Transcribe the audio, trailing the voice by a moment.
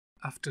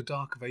After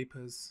dark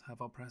vapours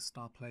have oppressed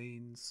our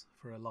plains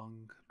for a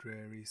long,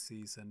 dreary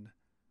season,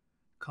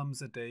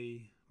 comes a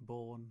day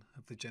born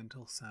of the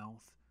gentle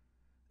south,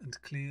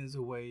 and clears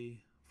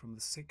away from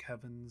the sick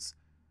heavens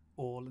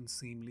all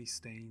unseemly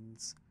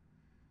stains.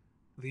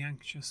 The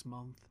anxious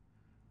month,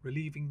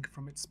 relieving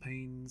from its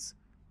pains,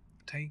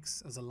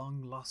 takes as a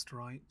long-lost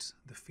right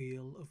the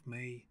feel of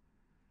May.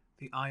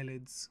 The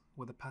eyelids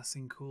with a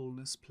passing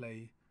coolness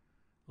play,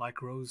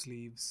 like rose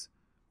leaves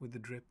with the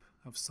drip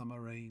of summer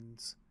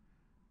rains.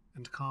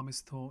 And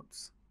calmest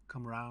thoughts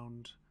come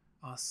round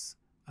us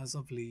as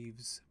of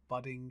leaves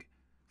budding,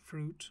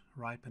 fruit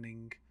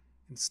ripening,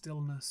 in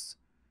stillness,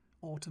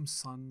 autumn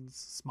suns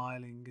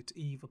smiling at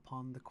eve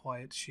upon the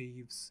quiet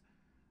sheaves,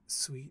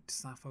 sweet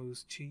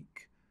Sappho's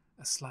cheek,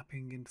 a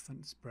slapping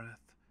infant's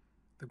breath,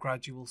 the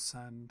gradual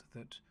sand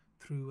that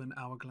through an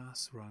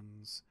hourglass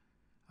runs,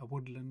 a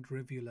woodland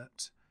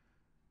rivulet,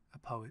 a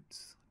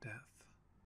poet's death.